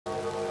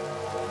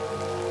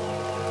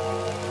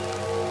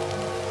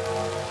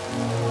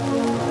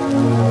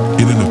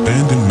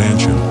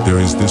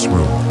praised this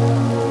room.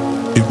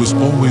 It was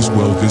always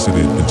well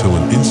visited until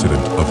an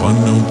incident of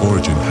unknown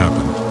origin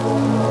happened.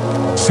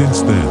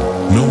 Since then,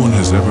 no one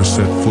has ever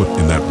set foot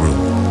in that room.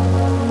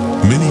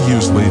 Many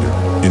years later,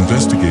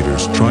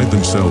 investigators tried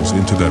themselves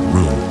into that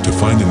room to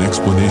find an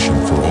explanation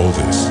for all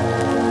this.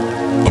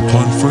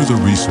 Upon further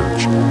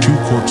research, 2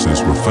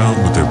 corpses were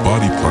found with their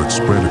body parts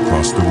spread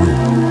across the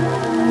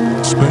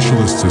room.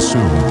 Specialists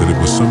assumed that it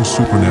was some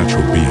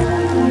supernatural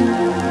being.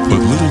 But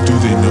little do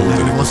they know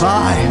that it was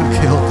I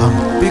who killed them.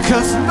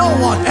 Because no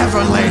one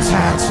ever lays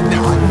hands.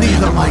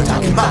 Neither my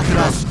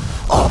Dakimakuras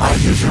or my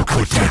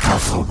Yuzuku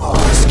Tekafumo.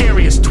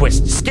 Scariest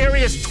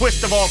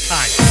twist of all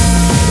time.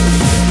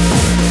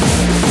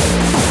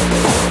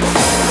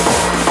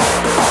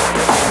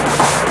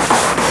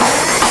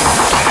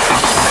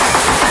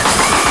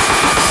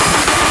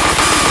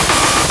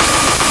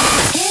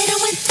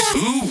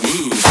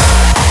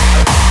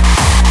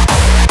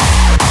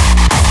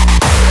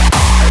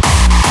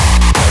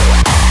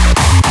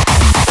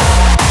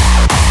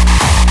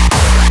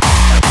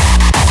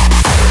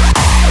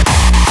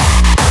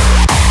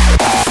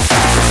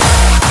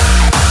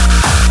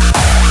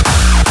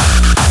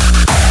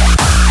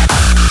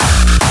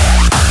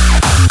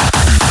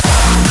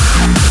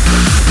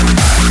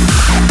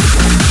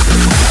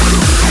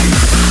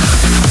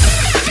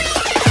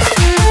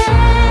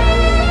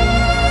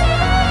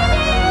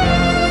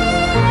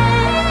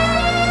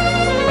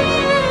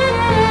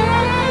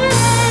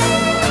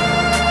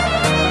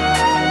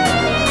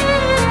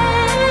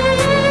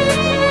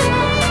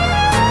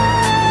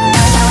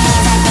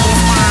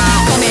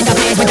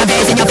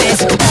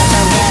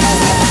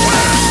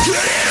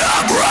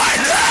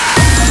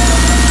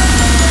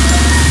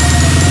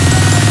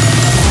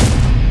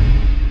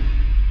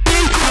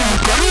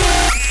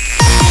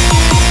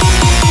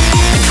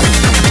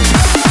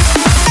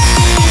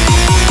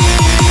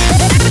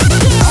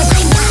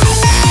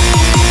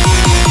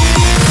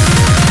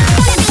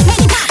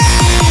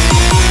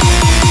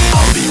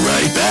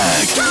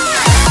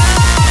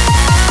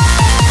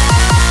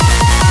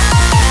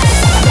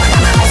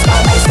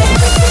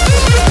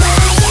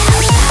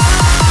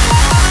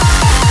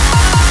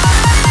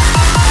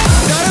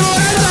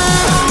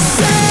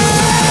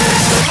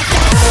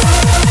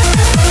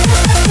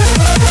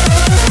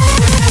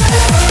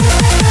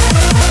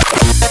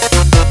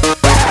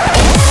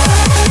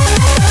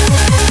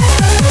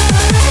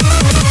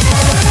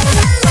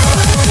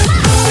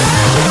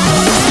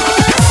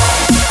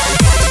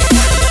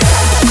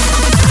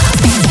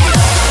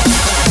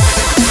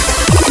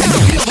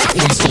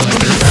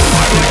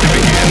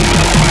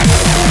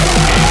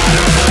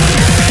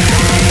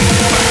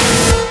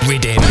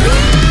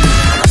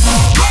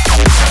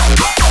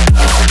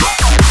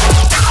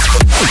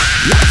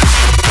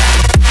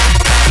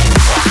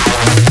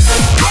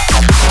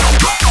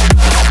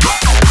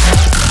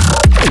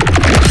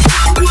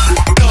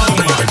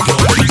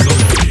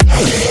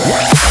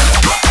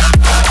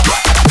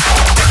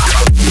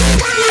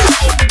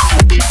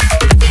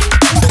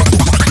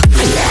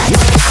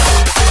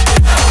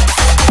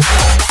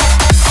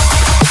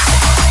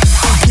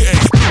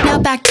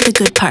 Back to the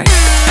good part.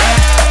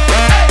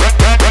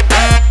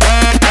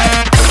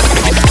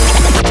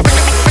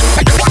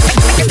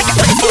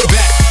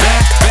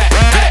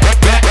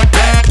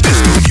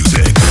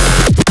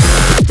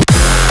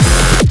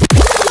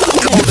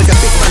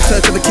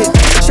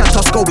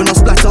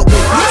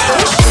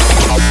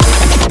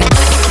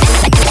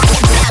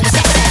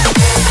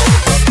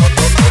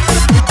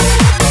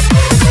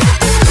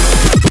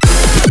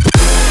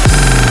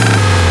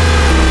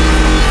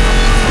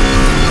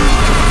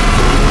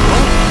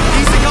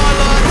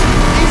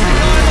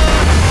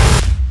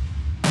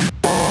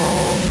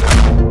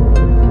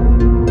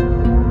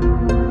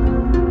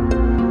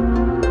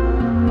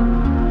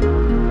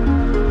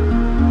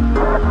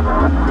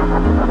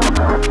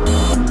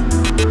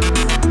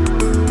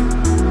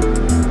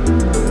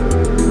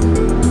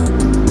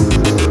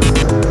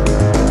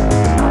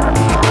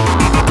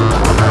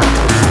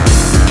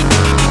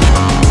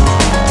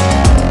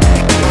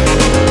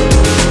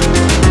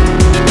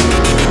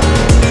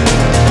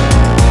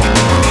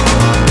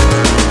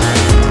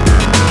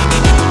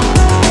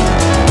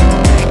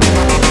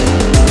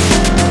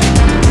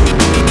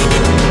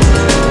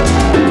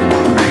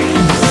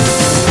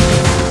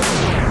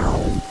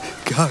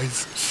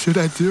 Guys, should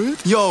I do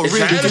it? Yo,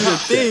 Reek, do your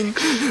thing.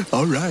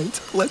 All right,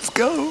 let's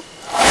go.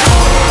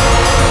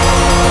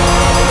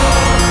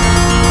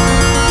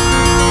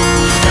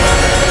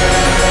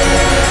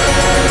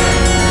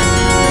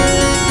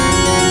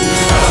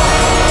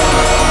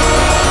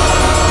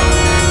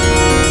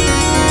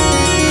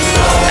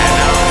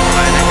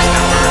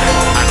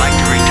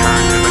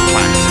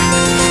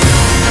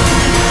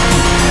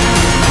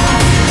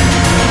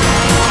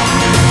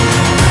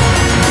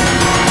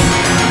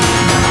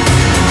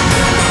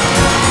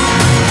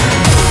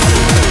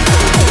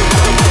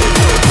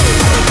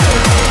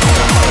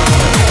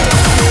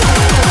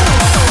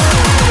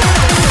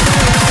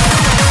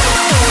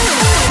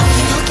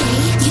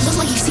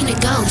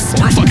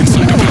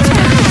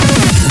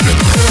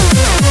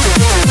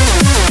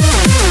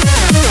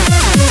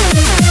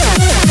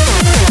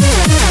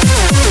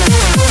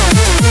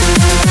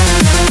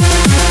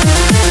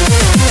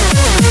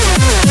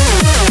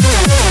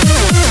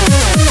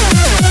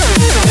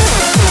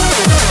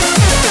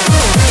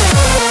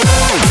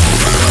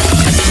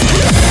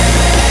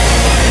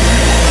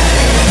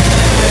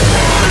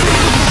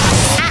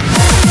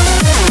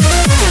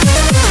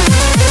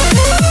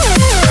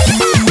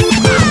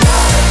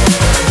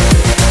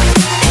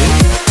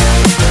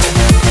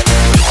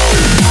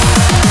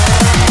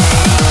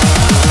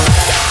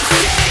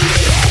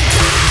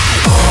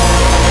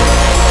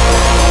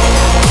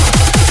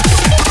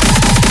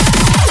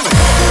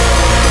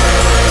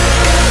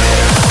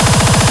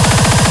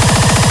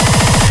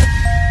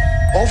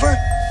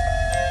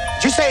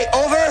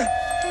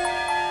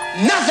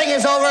 Nothing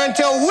is over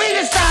until we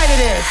decide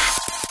it is.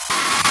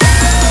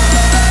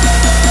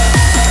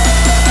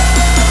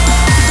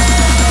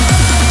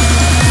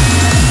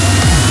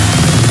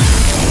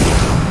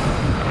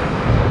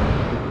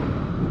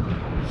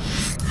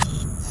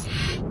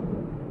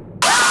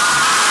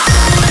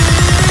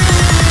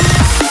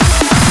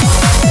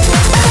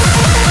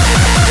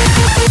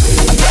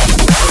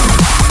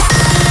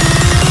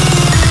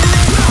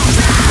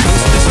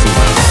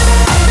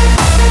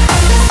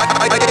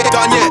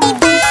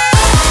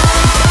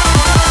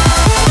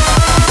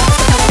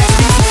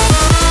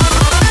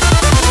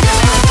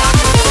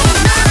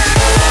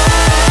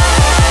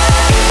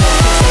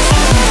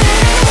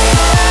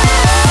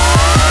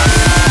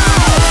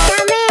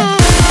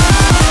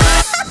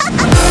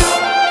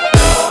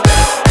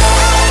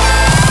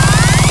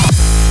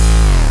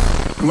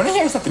 You wanna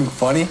hear something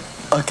funny?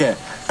 Okay.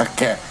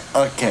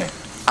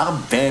 I'll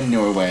bend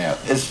your way up.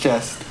 It's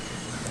just...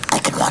 I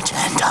can watch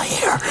hentai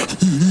here.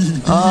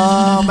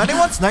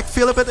 Anyone's neck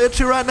feel a bit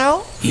itchy right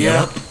now?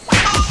 Yep.